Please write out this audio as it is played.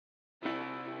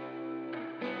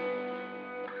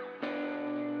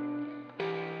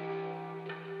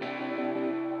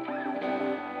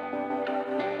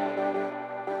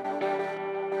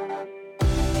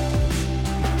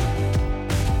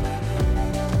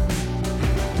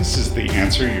This is the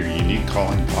Answer Your Unique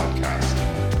Calling podcast.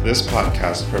 This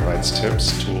podcast provides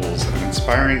tips, tools, and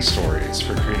inspiring stories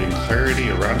for creating clarity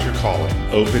around your calling,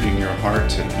 opening your heart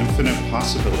to infinite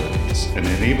possibilities, and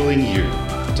enabling you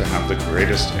to have the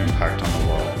greatest impact on the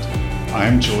world.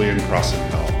 I'm Julian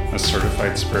Crossenhell, a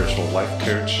certified spiritual life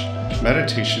coach,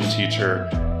 meditation teacher,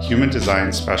 human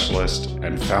design specialist,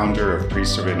 and founder of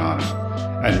Priests of Inanna.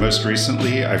 And most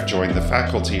recently, I've joined the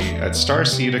faculty at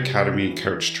Starseed Academy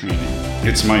Coach Training.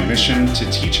 It's my mission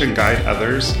to teach and guide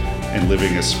others in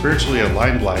living a spiritually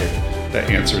aligned life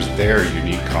that answers their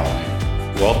unique calling.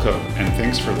 Welcome, and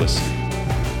thanks for listening.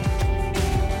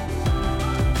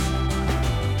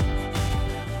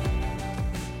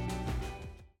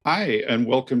 Hi, and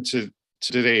welcome to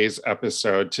today's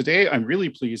episode. Today, I'm really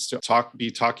pleased to be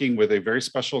talking with a very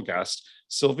special guest,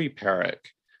 Sylvie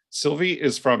Perrick. Sylvie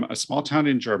is from a small town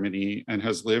in Germany and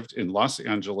has lived in Los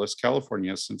Angeles,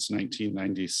 California since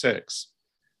 1996.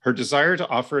 Her desire to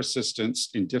offer assistance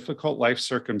in difficult life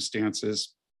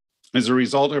circumstances is a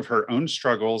result of her own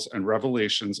struggles and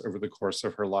revelations over the course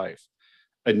of her life.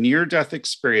 A near-death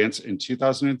experience in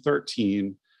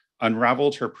 2013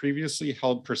 unraveled her previously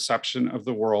held perception of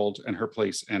the world and her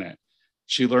place in it.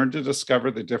 She learned to discover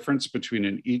the difference between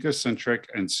an egocentric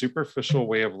and superficial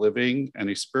way of living and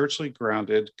a spiritually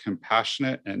grounded,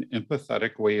 compassionate, and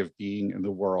empathetic way of being in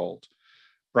the world.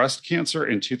 Breast cancer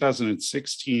in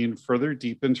 2016 further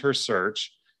deepened her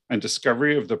search and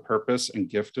discovery of the purpose and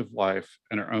gift of life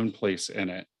and her own place in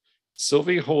it.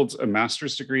 Sylvie holds a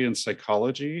master's degree in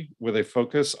psychology with a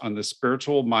focus on the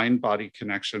spiritual mind-body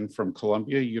connection from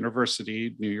Columbia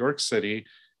University, New York City,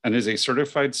 and is a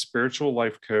certified spiritual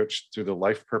life coach through the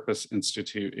Life Purpose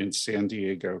Institute in San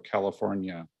Diego,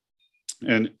 California.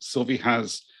 And Sylvie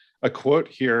has a quote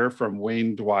here from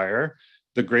Wayne Dwyer: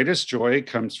 "The greatest joy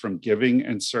comes from giving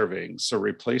and serving. So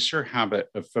replace your habit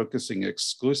of focusing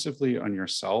exclusively on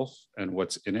yourself and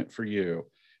what's in it for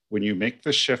you. When you make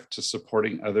the shift to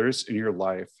supporting others in your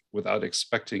life without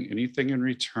expecting anything in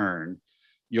return,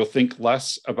 you'll think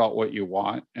less about what you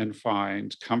want and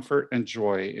find comfort and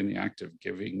joy in the act of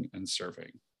giving and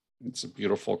serving." It's a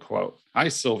beautiful quote. Hi,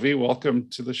 Sylvie. Welcome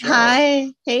to the show.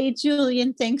 Hi. Hey,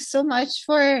 Julian. Thanks so much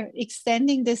for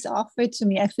extending this offer to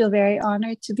me. I feel very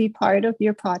honored to be part of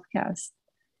your podcast.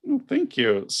 Well, thank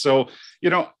you. So,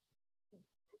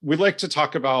 we like to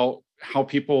talk about how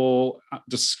people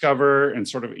discover and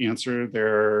sort of answer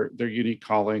their unique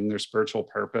calling, their spiritual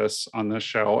purpose on this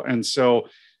show. And so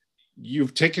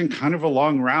you've taken kind of a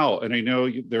long route, and I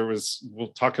know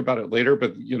we'll talk about it later,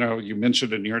 but you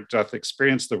mentioned a near-death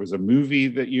experience. There was a movie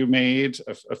that you made,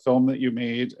 a film that you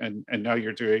made, and now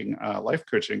you're doing life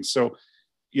coaching. So,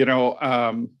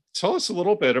 tell us a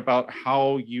little bit about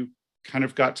how you kind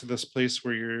of got to this place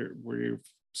where you've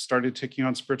started taking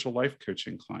on spiritual life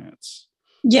coaching clients.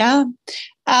 Yeah.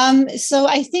 So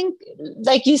I think,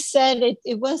 like you said,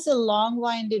 it was a long,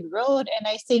 winded road. And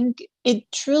I think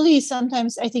it truly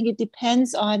sometimes, I think it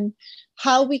depends on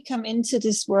how we come into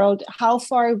this world, how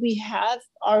far we have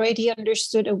already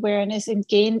understood awareness and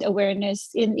gained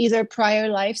awareness in either prior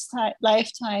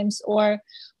lifetimes or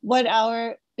what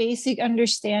our basic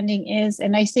understanding is.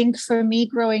 And I think for me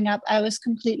growing up, I was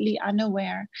completely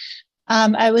unaware.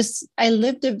 I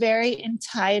lived a very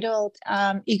entitled,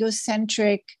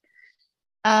 egocentric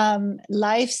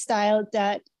lifestyle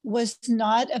that was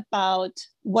not about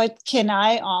what can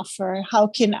I offer, how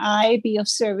can I be of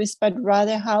service, but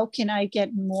rather how can I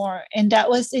get more. And that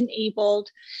was enabled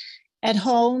at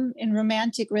home, in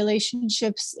romantic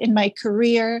relationships, in my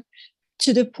career,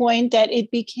 to the point that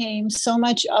it became so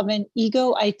much of an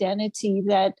ego identity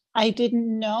that I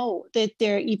didn't know that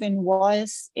there even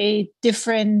was a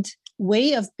different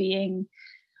way of being.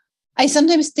 I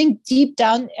sometimes think deep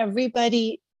down,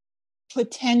 everybody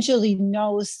potentially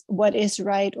knows what is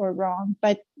right or wrong,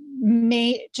 but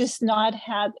may just not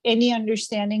have any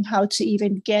understanding how to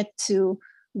even get to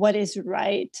what is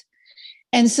right.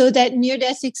 And so that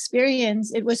near-death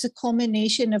experience, it was a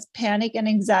culmination of panic and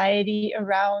anxiety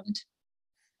around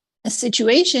a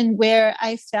situation where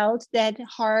I felt that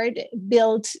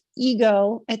hard-built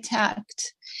ego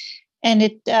attacked. And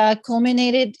it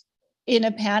culminated in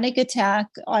a panic attack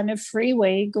on a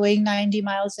freeway going 90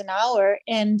 miles an hour.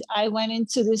 And I went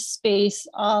into this space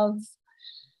of,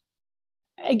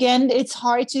 again, it's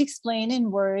hard to explain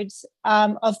in words,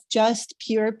 of just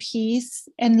pure peace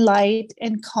and light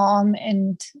and calm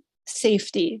and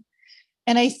safety.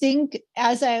 And I think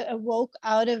as I awoke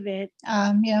out of it,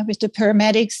 with the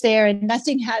paramedics there, and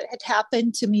nothing had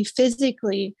happened to me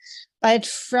physically, but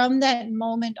from that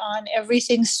moment on,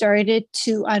 everything started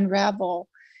to unravel.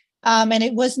 And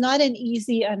it was not an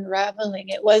easy unraveling.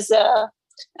 It was a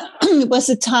It was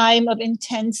a time of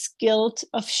intense guilt,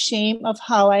 of shame, of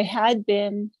how I had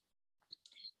been.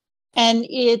 And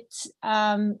it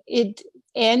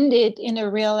ended in a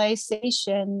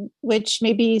realization, which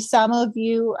maybe some of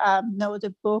you know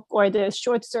the book or the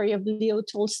short story of Leo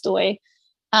Tolstoy,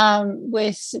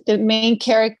 with the main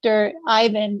character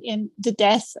Ivan in The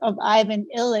Death of Ivan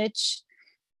Ilyich.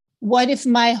 What if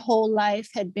my whole life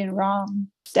had been wrong?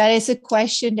 That is a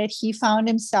question that he found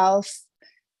himself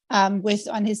with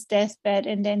on his deathbed,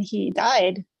 and then he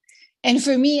died. And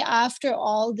for me, after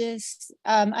all this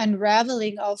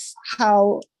unraveling of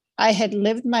how I had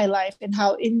lived my life and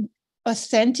how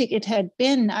inauthentic it had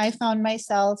been, I found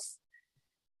myself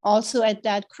also at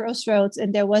that crossroads.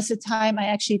 And there was a time I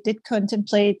actually did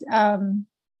contemplate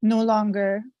no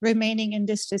longer remaining in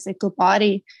this physical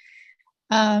body.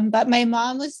 But my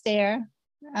mom was there.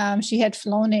 She had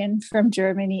flown in from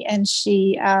Germany, and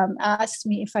she asked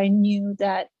me if I knew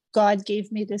that God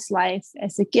gave me this life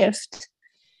as a gift.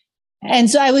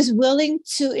 And so I was willing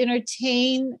to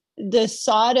entertain the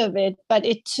thought of it, but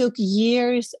it took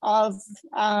years of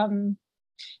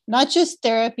not just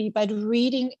therapy, but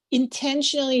reading,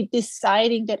 intentionally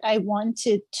deciding that I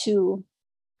wanted to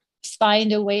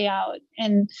find a way out,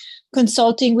 and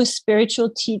consulting with spiritual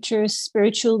teachers,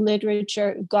 spiritual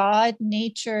literature, God,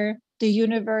 nature, the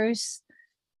universe,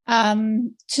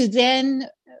 to then,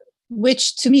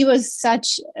 which to me was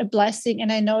such a blessing.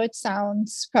 And I know it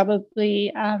sounds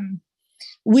probably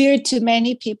weird to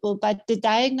many people, but the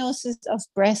diagnosis of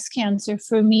breast cancer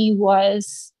for me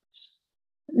was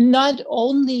not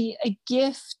only a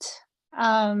gift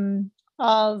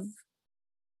of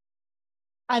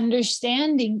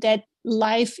understanding that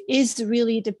life is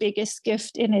really the biggest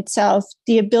gift in itself,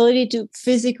 the ability to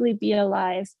physically be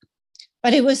alive,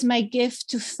 but it was my gift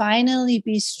to finally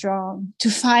be strong, to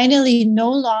finally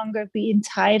no longer be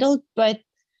entitled, but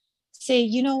say,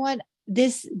 you know what,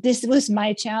 this was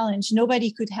my challenge.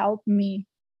 Nobody could help me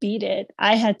beat it.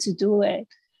 I had to do it.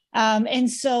 And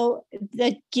so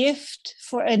the gift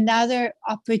for another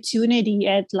opportunity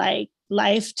at like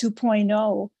Life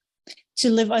 2.0, to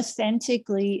live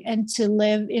authentically and to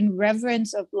live in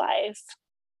reverence of life,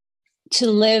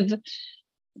 to live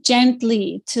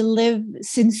gently, to live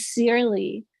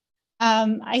sincerely.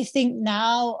 I think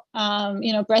now,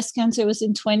 breast cancer was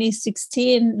in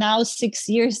 2016, now 6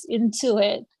 years into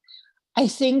it. I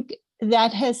think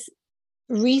that has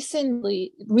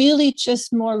recently, really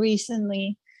just more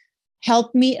recently,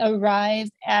 helped me arrive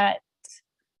at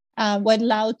what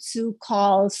Lao Tzu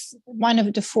calls one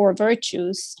of the four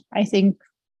virtues. I think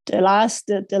the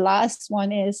last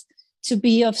one is to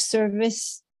be of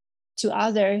service to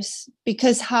others,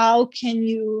 because how can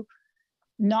you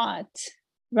not,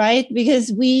 right?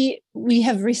 Because we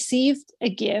have received a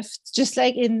gift, just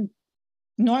like in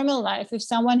normal life. If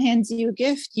someone hands you a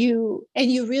gift, you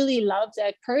really love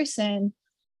that person,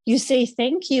 you say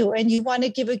thank you and you want to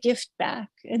give a gift back.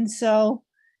 And so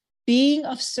being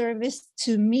of service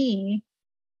to me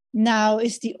now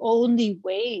is the only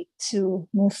way to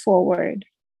move forward.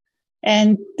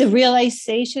 And the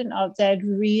realization of that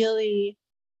really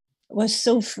was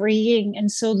so freeing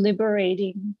and so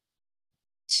liberating,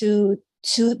 to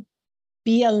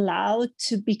be allowed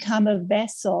to become a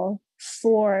vessel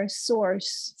for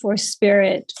source, for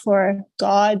spirit, for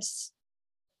God's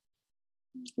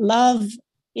love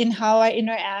in how I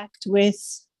interact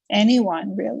with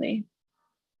anyone, really.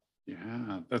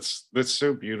 Yeah, that's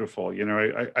so beautiful. You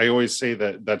know, I always say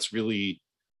that that's really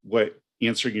what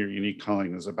answering your unique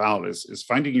calling is about, is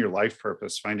finding your life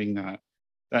purpose, finding that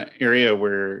area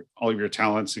where all your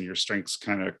talents and your strengths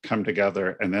kind of come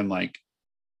together, and then like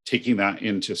taking that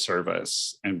into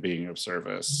service and being of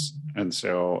service. And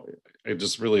so I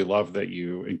just really love that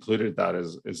you included that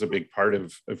as a big part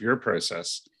of your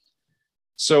process.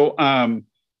 So,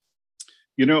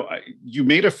 you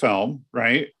made a film,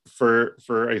 right? For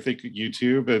I think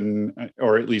YouTube,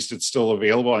 or at least it's still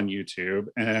available on YouTube.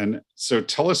 And so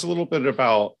tell us a little bit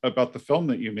about the film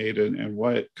that you made and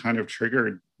what kind of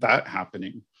triggered that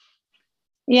happening.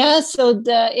 Yeah, so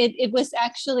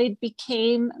it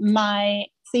became my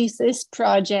thesis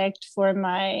project for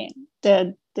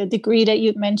the degree that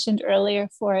you mentioned earlier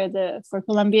for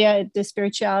Columbia, the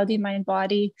spirituality, mind,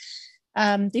 body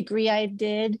degree I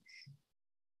did.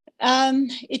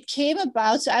 It came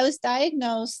about, so I was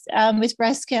diagnosed with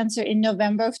breast cancer in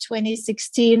November of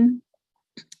 2016,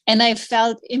 and I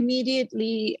felt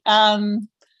immediately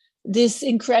this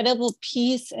incredible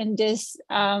peace and this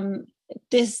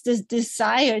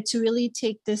desire to really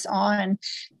take this on.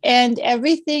 And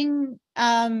everything,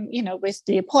 with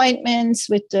the appointments,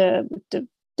 with the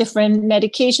different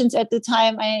medications at the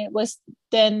time I was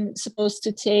then supposed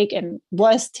to take and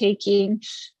was taking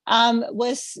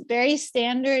was very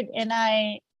standard. And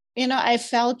I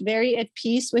felt very at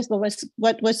peace with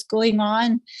what was going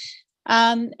on.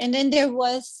 And then there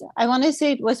was, I want to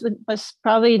say it was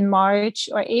probably in March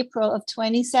or April of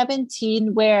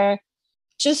 2017, where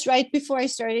just right before I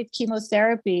started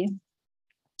chemotherapy,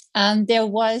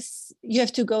 you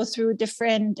have to go through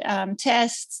different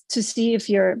tests to see if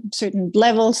your certain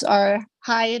levels are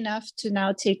high enough to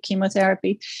now take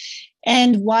chemotherapy.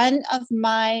 And one of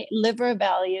my liver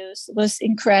values was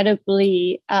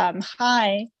incredibly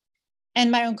high. And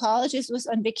my oncologist was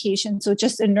on vacation. So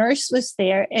just a nurse was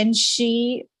there, and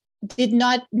she did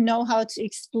not know how to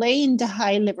explain the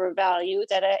high liver value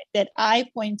that I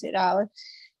pointed out.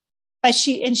 But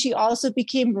she also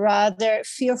became rather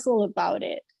fearful about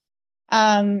it,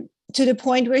 to the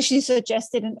point where she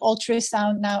suggested an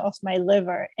ultrasound now of my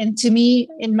liver. And to me,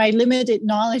 in my limited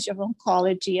knowledge of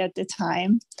oncology at the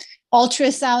time,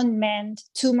 ultrasound meant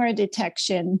tumor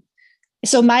detection.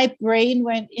 So my brain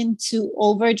went into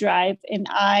overdrive, and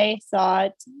I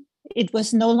thought it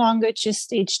was no longer just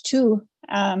stage 2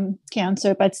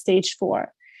 cancer, but stage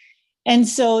 4. And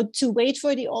so to wait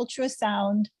for the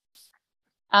ultrasound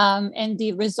and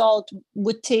the result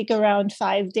would take around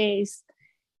 5 days.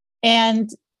 And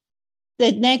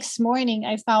the next morning,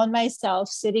 I found myself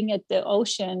sitting at the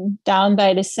ocean down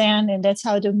by the sand. And that's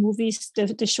how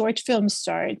the short film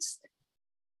starts.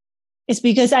 It's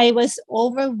because I was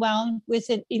overwhelmed with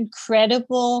an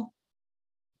incredible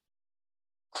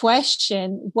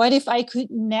question. What if I could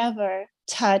never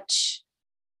touch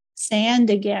sand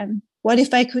again? What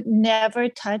if I could never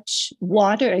touch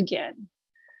water again?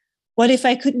 What if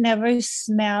I could never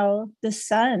smell the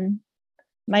sun,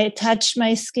 touch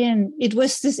my skin? It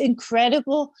was this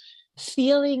incredible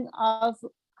feeling of,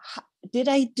 did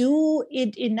I do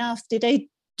it enough? Did I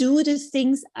do the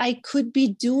things I could be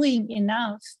doing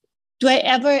enough?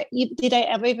 Did I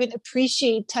ever even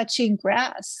appreciate touching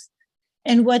grass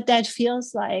and what that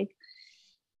feels like?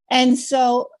 And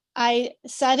so I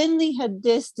suddenly had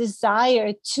this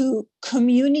desire to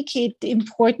communicate the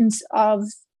importance of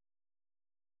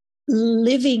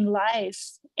living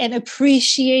life and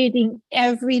appreciating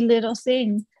every little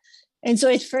thing. And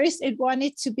so at first it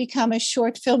wanted to become a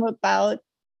short film about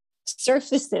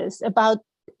surfaces, about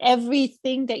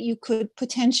everything that you could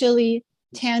potentially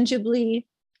tangibly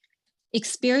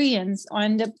experience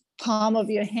on the palm of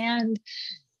your hand.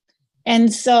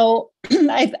 And so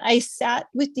I sat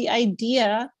with the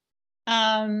idea,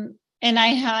 and I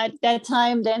had that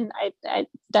time, then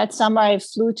that summer I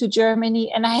flew to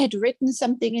Germany, and I had written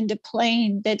something in the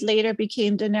plane that later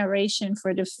became the narration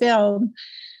for the film.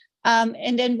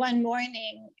 And then one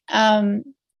morning, after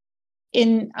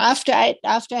I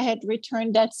had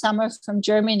returned that summer from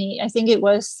Germany, I think it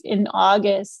was in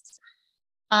August,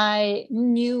 I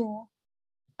knew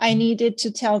I needed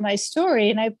to tell my story.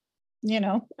 And I'm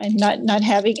not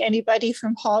having anybody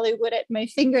from Hollywood at my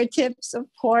fingertips, of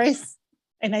course.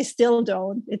 And I still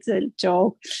don't. It's a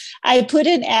joke. I put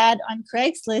an ad on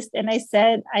Craigslist and I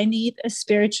said, I need a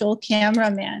spiritual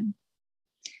cameraman.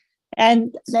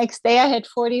 And next day I had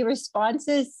 40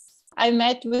 responses. I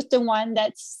met with the one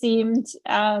that seemed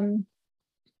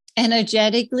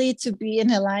energetically to be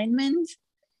in alignment.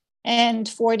 And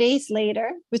 4 days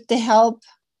later, with the help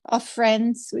of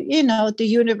friends, the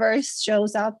universe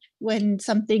shows up when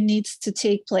something needs to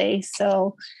take place.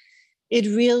 So it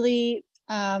really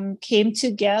came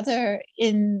together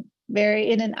in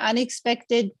an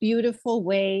unexpected, beautiful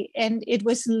way. And it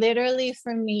was literally,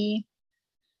 for me,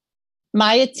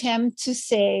 my attempt to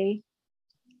say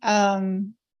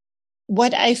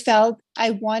what I felt I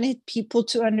wanted people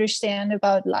to understand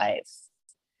about life.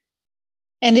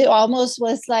 And it almost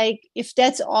was like, if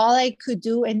that's all I could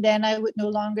do and then I would no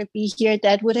longer be here,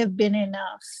 that would have been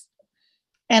enough.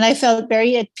 And I felt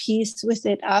very at peace with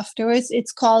it afterwards.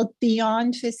 It's called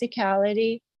Beyond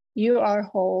Physicality, You Are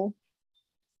Whole.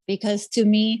 Because to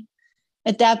me,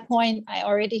 at that point, I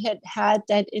already had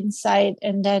that insight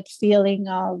and that feeling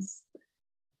of,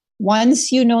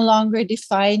 once you no longer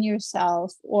define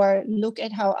yourself or look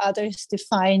at how others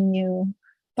define you,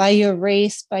 by your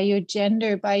race, by your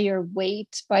gender, by your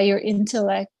weight, by your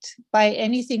intellect, by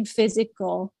anything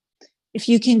physical, if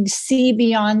you can see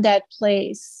beyond that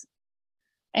place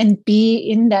and be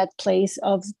in that place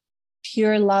of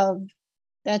pure love,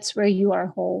 that's where you are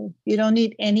whole. You don't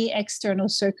need any external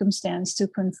circumstance to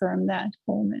confirm that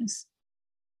wholeness.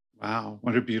 Wow,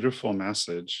 what a beautiful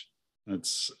message.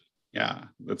 That's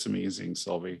amazing,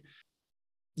 Sylvie.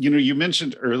 You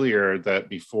mentioned earlier that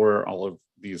before all of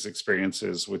these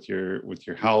experiences with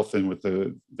your health and with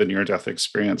the near-death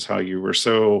experience, how you were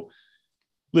so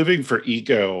living for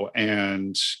ego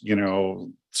and,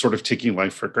 sort of taking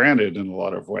life for granted in a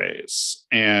lot of ways.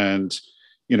 And,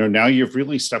 now you've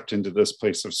really stepped into this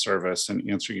place of service and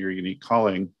answering your unique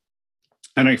calling.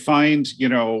 And I find,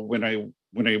 when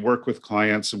I work with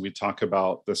clients and we talk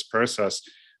about this process,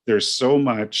 there's so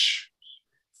much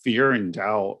fear and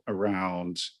doubt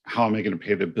around how am I going to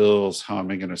pay the bills? How am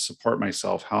I going to support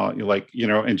myself?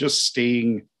 And just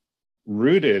staying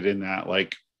rooted in that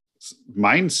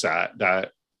mindset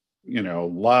that,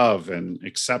 love and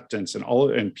acceptance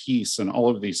and peace and all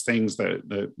of these things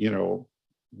that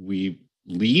we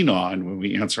lean on when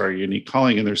we answer our unique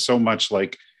calling. And there's so much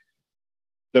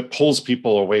that pulls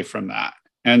people away from that.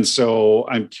 And so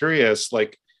I'm curious,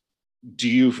 do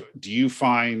you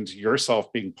find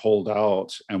yourself being pulled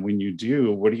out? And when you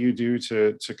do, what do you do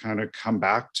to kind of come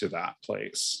back to that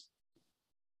place?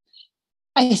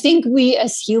 I think we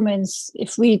as humans,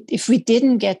 if we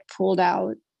didn't get pulled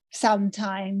out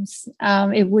sometimes,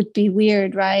 it would be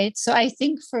weird, right? So I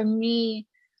think for me,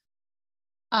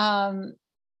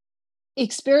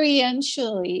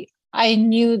 experientially, I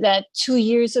knew that 2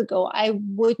 years ago, I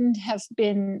wouldn't have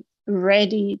been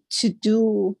ready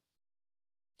to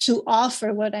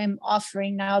offer what I'm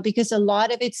offering now, because a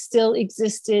lot of it still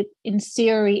existed in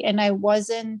theory, and I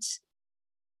wasn't,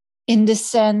 in the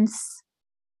sense,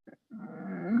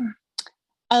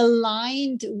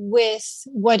 aligned with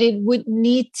what I would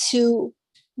need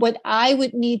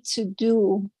to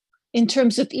do in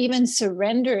terms of even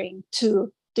surrendering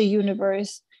to the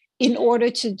universe in order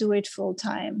to do it full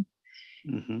time.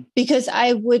 Mm-hmm. Because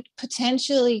I would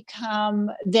potentially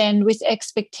come then with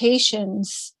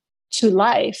expectations to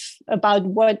life about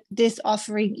what this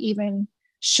offering even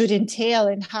should entail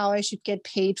and how I should get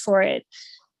paid for it.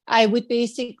 I would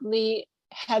basically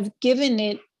have given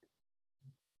it,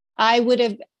 I would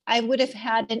have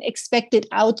had an expected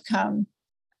outcome.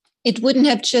 It wouldn't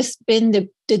have just been the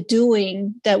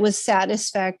doing that was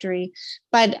satisfactory,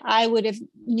 but I would have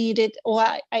needed,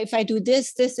 if I do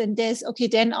this, this, and this, okay,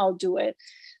 then I'll do it.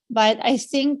 But I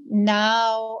think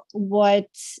now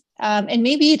and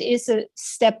maybe it is a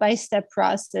step-by-step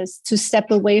process to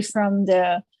step away from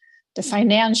the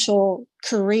financial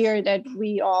career that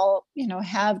we all,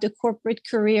 have, the corporate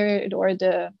career, or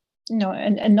the,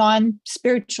 a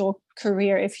non-spiritual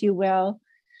career, if you will.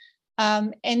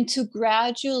 And to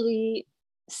gradually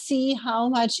see how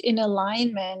much in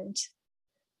alignment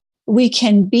we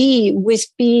can be with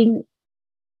being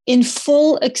in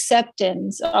full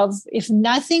acceptance of, if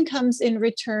nothing comes in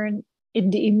return in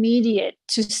the immediate,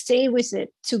 to stay with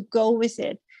it, to go with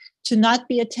it, to not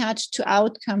be attached to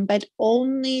outcome, but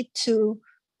only to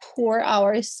pour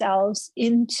ourselves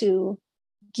into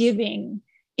giving,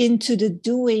 into the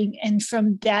doing, and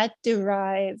from that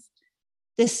derive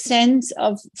the sense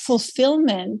of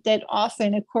fulfillment that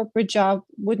often a corporate job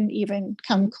wouldn't even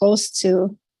come close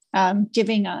to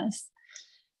giving us.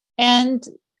 And,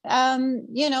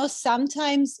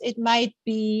 sometimes it might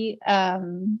be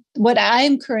what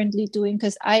I'm currently doing,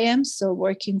 because I am still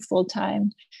working full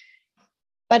time,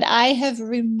 but I have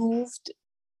removed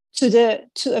to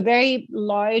a very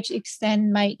large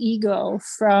extent my ego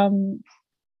from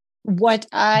what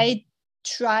I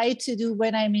try to do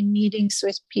when I'm in meetings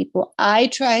with people. I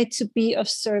try to be of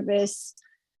service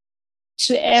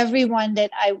to everyone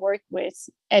that I work with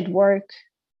at work.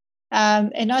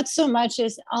 And not so much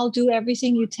as I'll do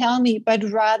everything you tell me, but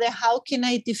rather how can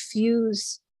I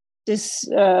diffuse this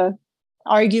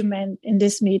argument in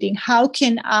this meeting? How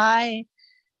can I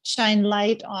shine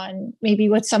light on maybe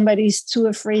what somebody's too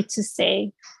afraid to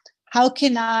say? How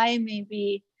can I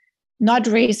maybe not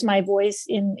raise my voice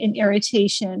in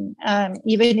irritation,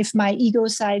 even if my ego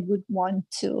side would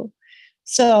want to?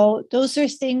 So those are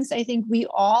things I think we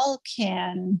all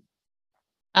can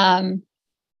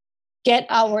get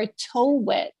our toe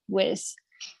wet with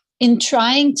in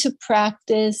trying to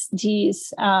practice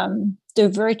these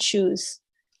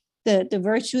the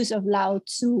virtues of Lao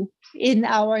Tzu in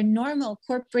our normal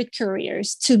corporate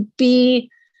careers, to be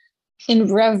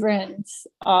in reverence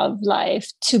of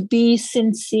life, to be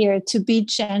sincere, to be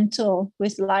gentle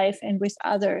with life and with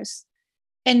others.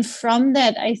 And from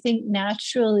that, I think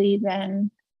naturally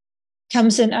then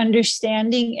comes an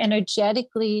understanding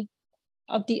energetically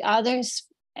of the others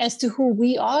as to who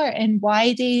we are and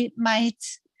why they might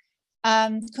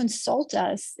consult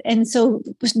us. And so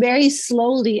very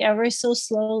slowly, ever so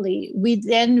slowly, we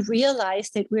then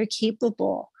realize that we're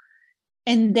capable.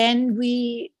 And then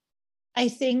I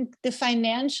think the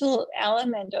financial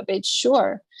element of it,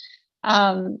 sure,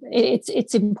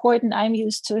 it's important. I'm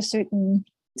used to a certain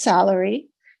salary,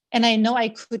 and I know I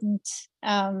couldn't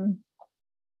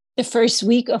the first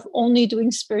week of only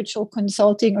doing spiritual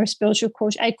consulting or spiritual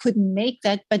coach, I couldn't make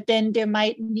that. But then there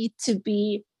might need to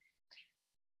be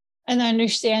an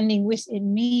understanding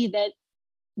within me that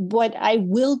what I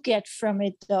will get from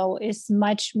it, though, is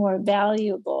much more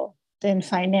valuable than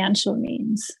financial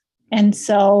means. And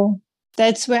so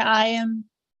that's where I am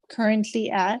currently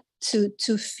at,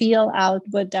 to feel out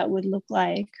what that would look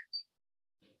like.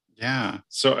 Yeah.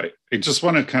 So I just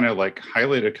want to kind of like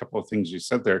highlight a couple of things you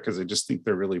said there, because I just think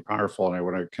they're really powerful, and I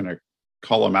want to kind of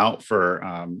call them out for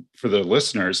the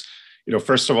listeners.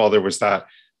 First of all, there was that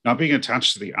not being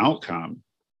attached to the outcome.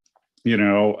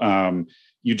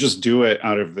 You just do it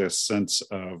out of this sense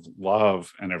of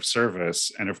love and of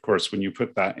service. And of course, when you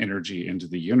put that energy into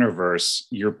the universe,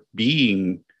 you're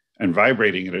being and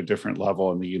vibrating at a different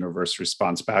level, and the universe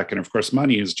responds back. And of course,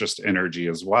 money is just energy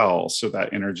as well. So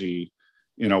that energy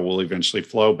will eventually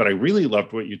flow. But I really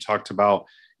loved what you talked about.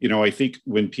 I think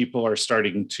when people are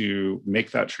starting to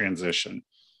make that transition,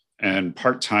 and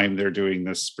part-time they're doing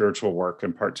this spiritual work,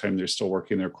 and part-time they're still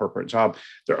working their corporate job,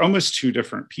 they're almost two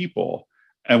different people.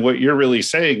 And what you're really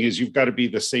saying is you've got to be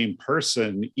the same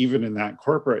person, even in that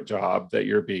corporate job, that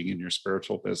you're being in your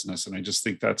spiritual business. And I just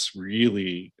think that's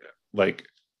really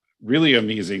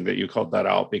amazing that you called that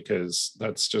out, because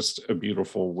that's just a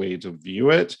beautiful way to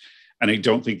view it. And I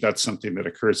don't think that's something that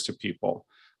occurs to people.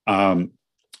 And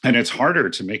it's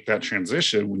harder to make that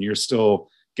transition when you're still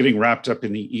getting wrapped up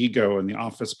in the ego and the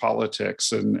office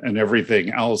politics and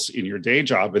everything else in your day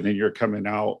job. And then you're coming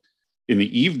out in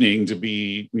the evening to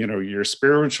be, do your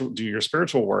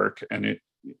spiritual work. And it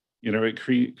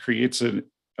creates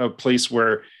a place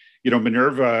where,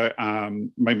 Minerva,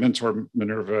 my mentor,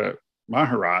 Minerva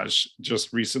Maharaj,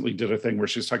 just recently did a thing where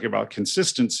she's talking about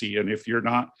consistency. And if you're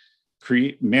not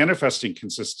manifesting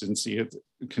consistency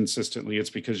consistently, it's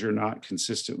because you're not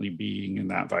consistently being in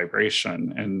that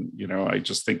vibration. And I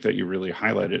just think that you really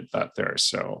highlighted that there.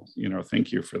 So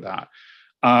thank you for that.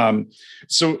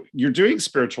 So you're doing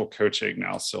spiritual coaching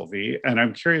now, Sylvie, and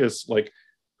I'm curious, like,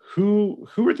 who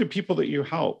are the people that you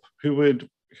help? Who would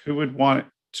want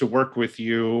to work with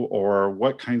you, or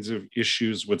what kinds of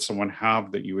issues would someone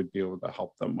have that you would be able to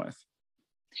help them with?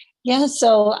 Yeah.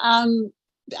 So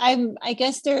I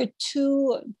guess there are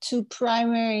two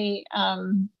primary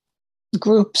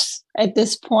groups at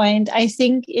this point. I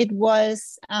think it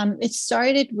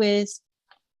started with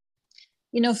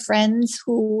friends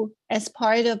who, as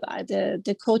part of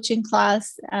the coaching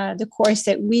class, the course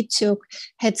that we took,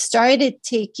 had started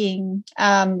taking,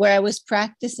 where I was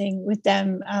practicing with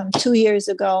them 2 years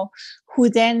ago, who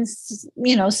then,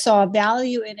 saw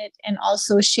value in it and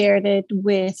also shared it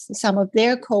with some of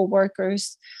their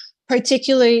coworkers,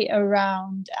 particularly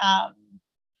around,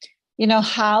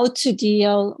 how to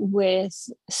deal with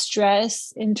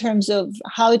stress, in terms of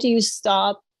how do you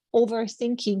stop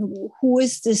overthinking, who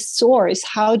is this source,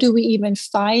 how do we even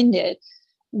find it,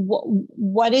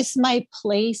 what is my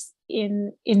place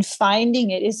in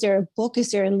finding it, is there a book,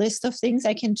 is there a list of things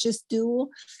I can just do?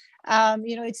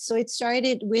 It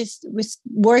started with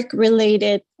work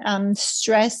related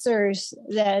stressors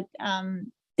that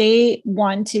they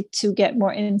wanted to get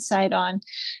more insight on.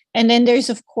 And then there's,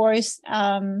 of course,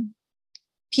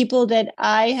 people that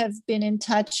I have been in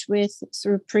touch with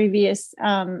through previous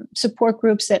support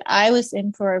groups that I was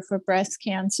in for breast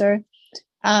cancer,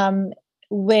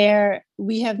 where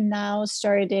we have now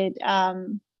started,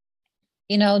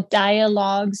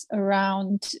 dialogues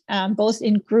around, both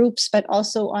in groups, but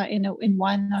also in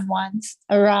one-on-ones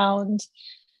around,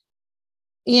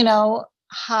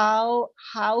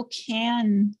 how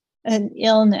can an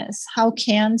illness, how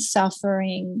can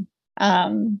suffering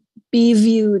be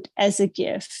viewed as a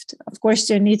gift? Of course,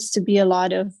 there needs to be a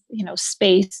lot of,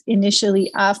 space initially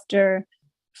after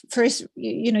first,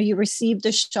 you receive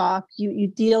the shock, you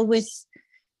deal with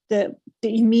the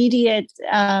immediate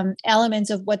elements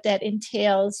of what that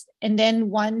entails. And then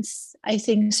once I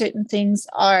think certain things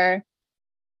are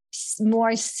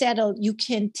more settled, you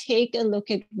can take a look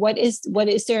at what is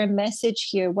there a message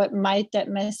here? What might that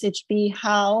message be?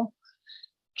 How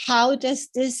does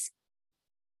this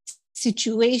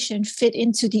situation fit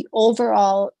into the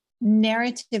overall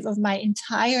narrative of my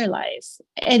entire life?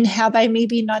 And have I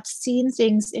maybe not seen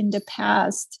things in the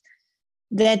past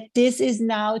that this is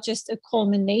now just a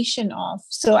culmination of?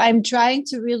 So I'm trying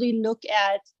to really look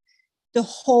at the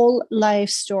whole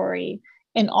life story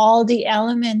and all the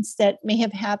elements that may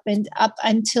have happened up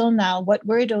until now. What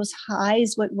were those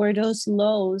highs? What were those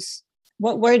lows?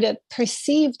 What were the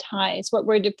perceived highs? What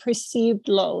were the perceived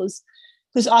lows?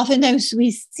 Because oftentimes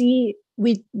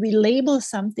we label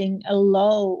something a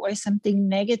low or something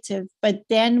negative, but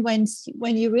then when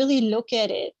you really look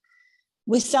at it,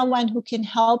 with someone who can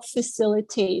help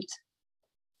facilitate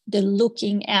the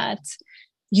looking at,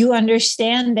 you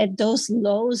understand that those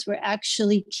lows were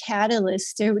actually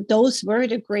catalysts. Those were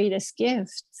the greatest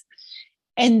gifts.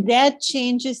 And that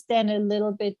changes then a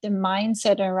little bit the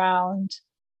mindset around,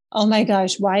 oh my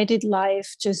gosh, why did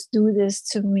life just do this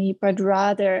to me? But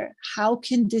rather, how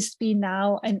can this be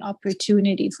now an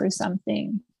opportunity for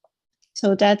something?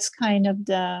 So that's kind of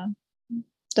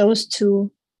those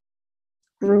two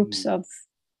groups of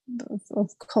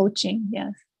coaching.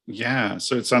 Yes. Yeah.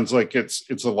 So it sounds like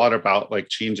it's a lot about like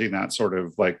changing that sort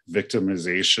of like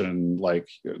victimization, like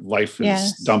life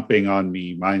is dumping on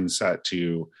me mindset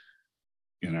to,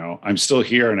 I'm still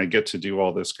here and I get to do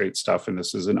all this great stuff. And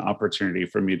this is an opportunity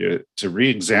for me to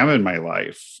re-examine my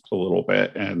life a little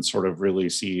bit and sort of really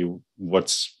see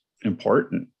what's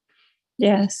important.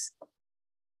 Yes.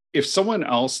 If someone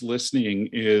else listening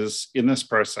is in this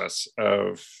process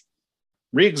of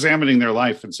re-examining their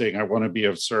life and saying, I want to be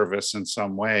of service in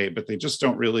some way, but they just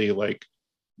don't really like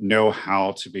know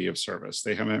how to be of service.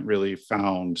 They haven't really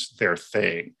found their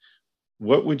thing.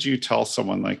 What would you tell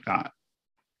someone like that?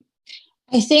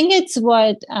 I think it's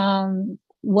what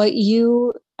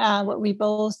we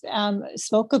both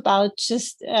spoke about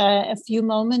just a few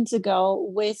moments ago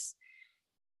with,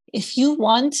 if you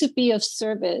want to be of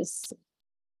service,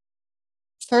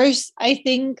 first, I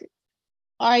think,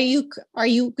 are you,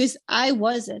 because I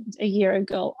wasn't a year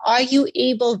ago, are you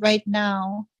able right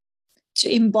now to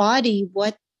embody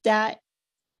what that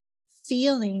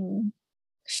feeling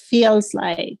feels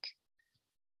like?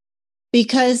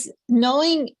 Because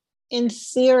knowing in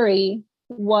theory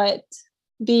what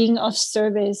being of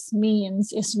service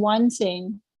means is one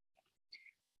thing,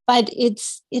 but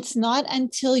it's not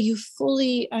until you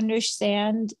fully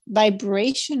understand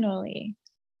vibrationally,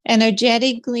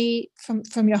 energetically,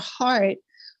 from your heart,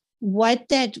 what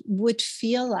that would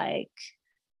feel like,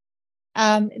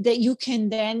 that you can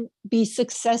then be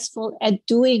successful at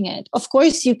doing it. Of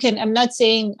course, you can. I'm not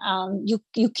saying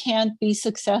you can't be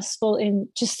successful in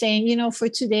just saying, for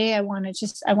today, I want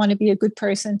to be a good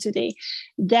person today.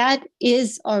 That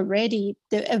is already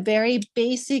a very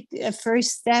basic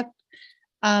first step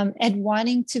at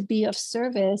wanting to be of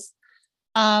service.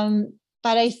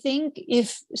 But I think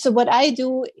what I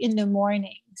do in the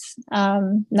mornings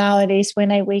nowadays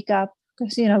when I wake up,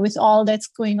 because, with all that's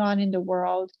going on in the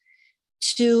world,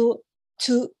 to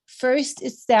first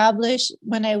establish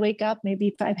when I wake up, maybe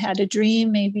if I've had a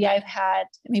dream, maybe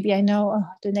I know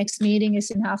the next meeting is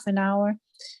in half an hour,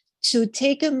 to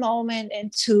take a moment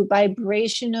and to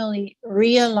vibrationally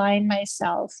realign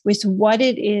myself with what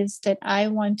it is that I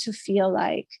want to feel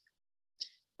like.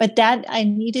 But that I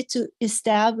needed to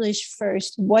establish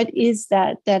first, what is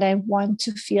that I want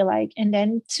to feel like? And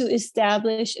then to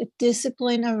establish a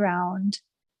discipline around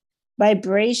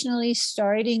vibrationally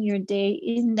starting your day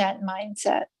in that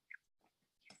mindset.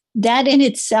 That in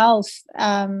itself,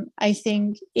 I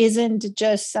think, isn't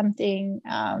just something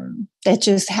that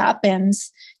just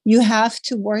happens. You have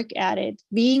to work at it.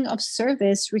 Being of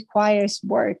service requires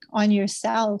work on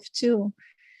yourself too.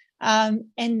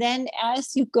 And then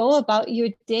as you go about your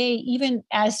day, even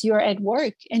as you're at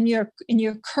work and you're in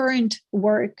your current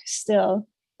work still,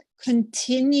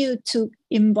 continue to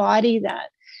embody that.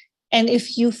 And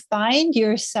if you find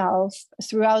yourself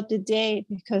throughout the day,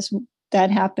 because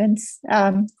that happens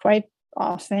quite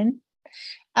often,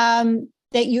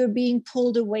 that you're being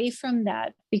pulled away from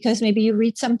that because maybe you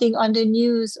read something on the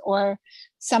news or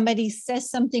somebody says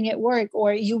something at work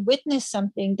or you witness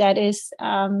something that is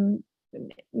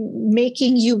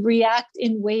making you react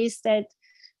in ways that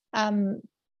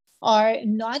are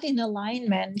not in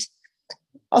alignment,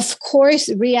 of course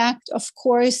react, of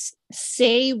course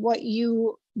say what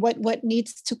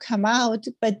needs to come out,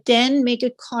 but then make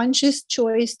a conscious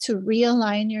choice to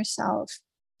realign yourself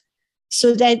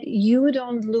so that you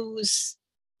don't lose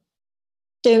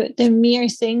the mere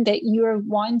thing that you're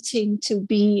wanting to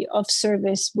be of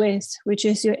service with, which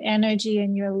is your energy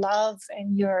and your love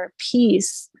and your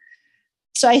peace.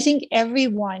 So I think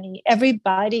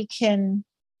everybody can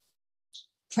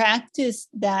practice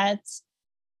that.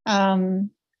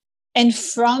 And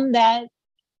from that,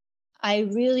 I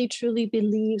really, truly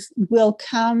believe will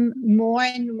come more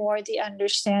and more the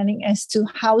understanding as to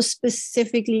how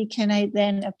specifically can I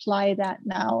then apply that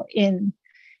now in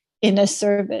a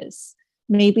service.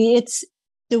 Maybe it's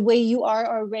the way you are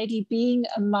already being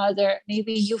a mother.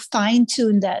 Maybe you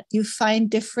fine-tune that. You find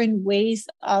different ways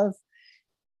of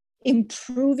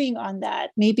improving on that.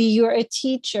 Maybe you're a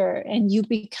teacher and you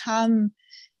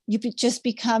just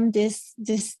become this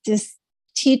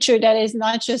teacher that is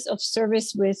not just of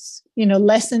service with,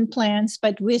 lesson plans,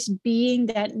 but with being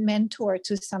that mentor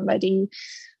to somebody.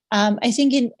 I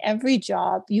think in every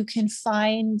job you can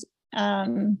find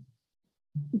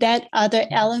that other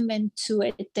element to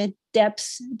it, that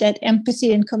depth, that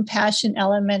empathy and compassion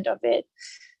element of it.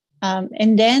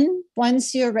 And then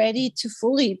once you're ready to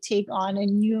fully take on a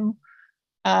new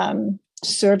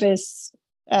service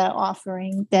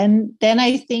offering, then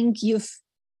I think you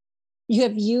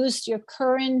have used your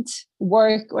current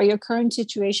work or your current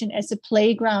situation as a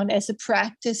playground, as a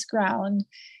practice ground.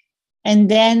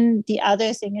 And then the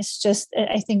other thing is just,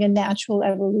 I think, a natural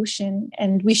evolution.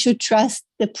 And we should trust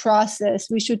the process.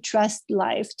 We should trust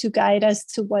life to guide us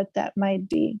to what that might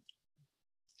be.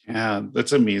 Yeah,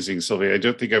 that's amazing, Sylvie. I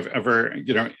don't think I've ever,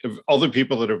 of all the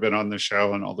people that have been on the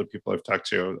show and all the people I've talked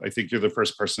to, I think you're the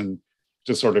first person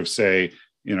to sort of say,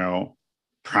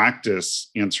 practice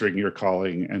answering your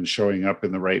calling and showing up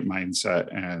in the right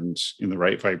mindset and in the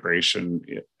right vibration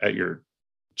at your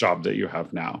job that you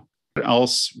have now. What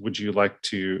else would you like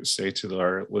to say to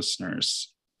our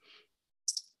listeners?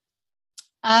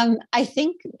 I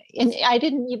think, and I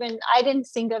didn't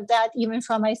think of that even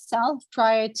for myself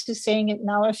prior to saying it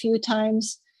now a few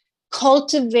times.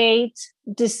 Cultivate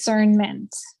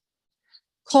discernment.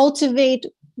 Cultivate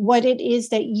what it is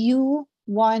that you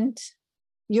want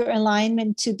your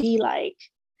alignment to be like.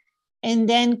 And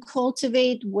then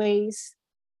cultivate ways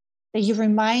that you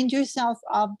remind yourself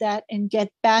of that and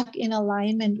get back in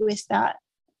alignment with that.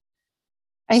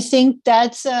 I think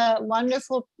that's a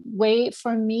wonderful way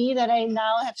for me that I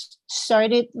now have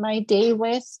started my day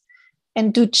with,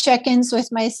 and do check-ins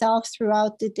with myself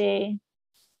throughout the day.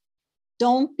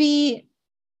 Don't be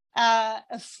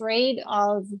afraid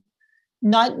of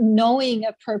not knowing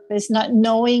a purpose, not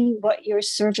knowing what your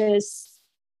service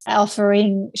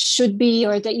offering should be,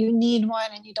 or that you need one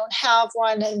and you don't have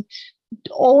one, and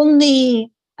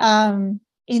only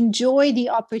enjoy the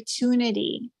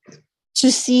opportunity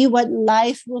to see what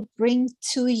life will bring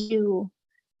to you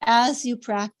as you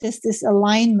practice this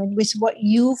alignment with what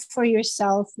you for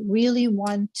yourself really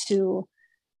want to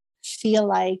feel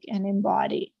like and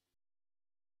embody.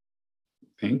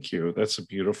 Thank you. That's a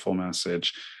beautiful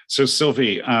message. So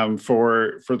Sylvie,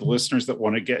 for the listeners that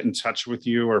want to get in touch with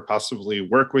you or possibly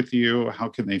work with you, how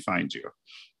can they find you?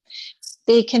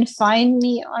 They can find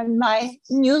me on my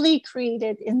newly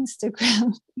created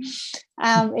Instagram.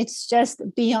 It's just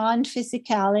Beyond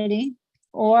Physicality,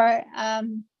 or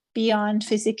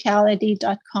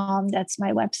beyondphysicality.com. That's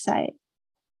my website.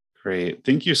 Great.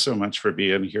 Thank you so much for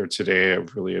being here today.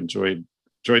 I've really enjoyed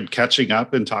catching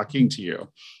up and talking to you.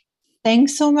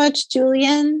 Thanks so much,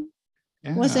 Julian.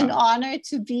 Yeah. It was an honor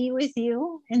to be with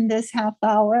you in this half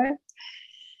hour.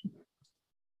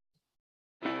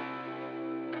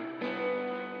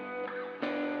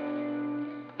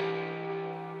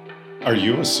 Are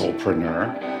you a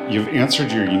soulpreneur? You've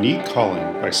answered your unique calling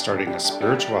by starting a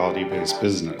spirituality-based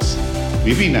business.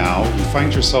 Maybe now you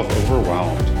find yourself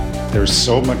overwhelmed. There's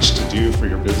so much to do for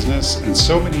your business and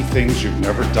so many things you've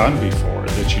never done before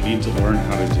that you need to learn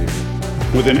how to do.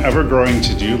 With an ever-growing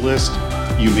to-do list,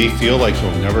 you may feel like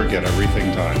you'll never get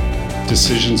everything done.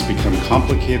 Decisions become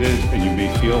complicated and you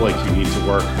may feel like you need to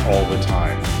work all the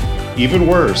time. Even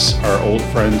worse, our old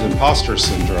friend imposter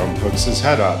syndrome hooks his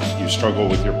head up. You struggle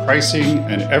with your pricing,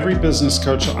 and every business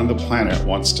coach on the planet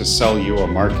wants to sell you a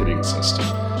marketing system.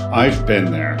 I've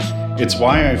been there. It's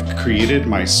why I've created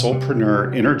my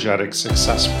Soulpreneur Energetic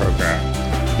Success Program.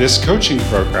 This coaching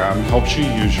program helps you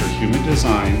use your human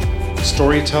design,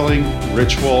 storytelling,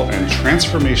 ritual, and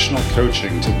transformational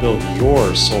coaching to build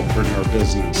your soulpreneur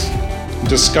business.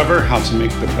 Discover how to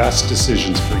make the best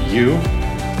decisions for you,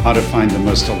 how to find the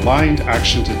most aligned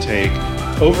action to take,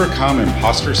 overcome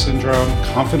imposter syndrome,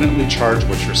 confidently charge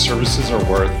what your services are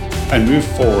worth, and move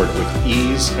forward with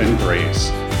ease and grace.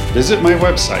 Visit my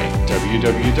website,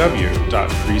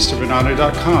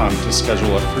 www.priestofananda.com, to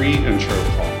schedule a free intro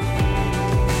call.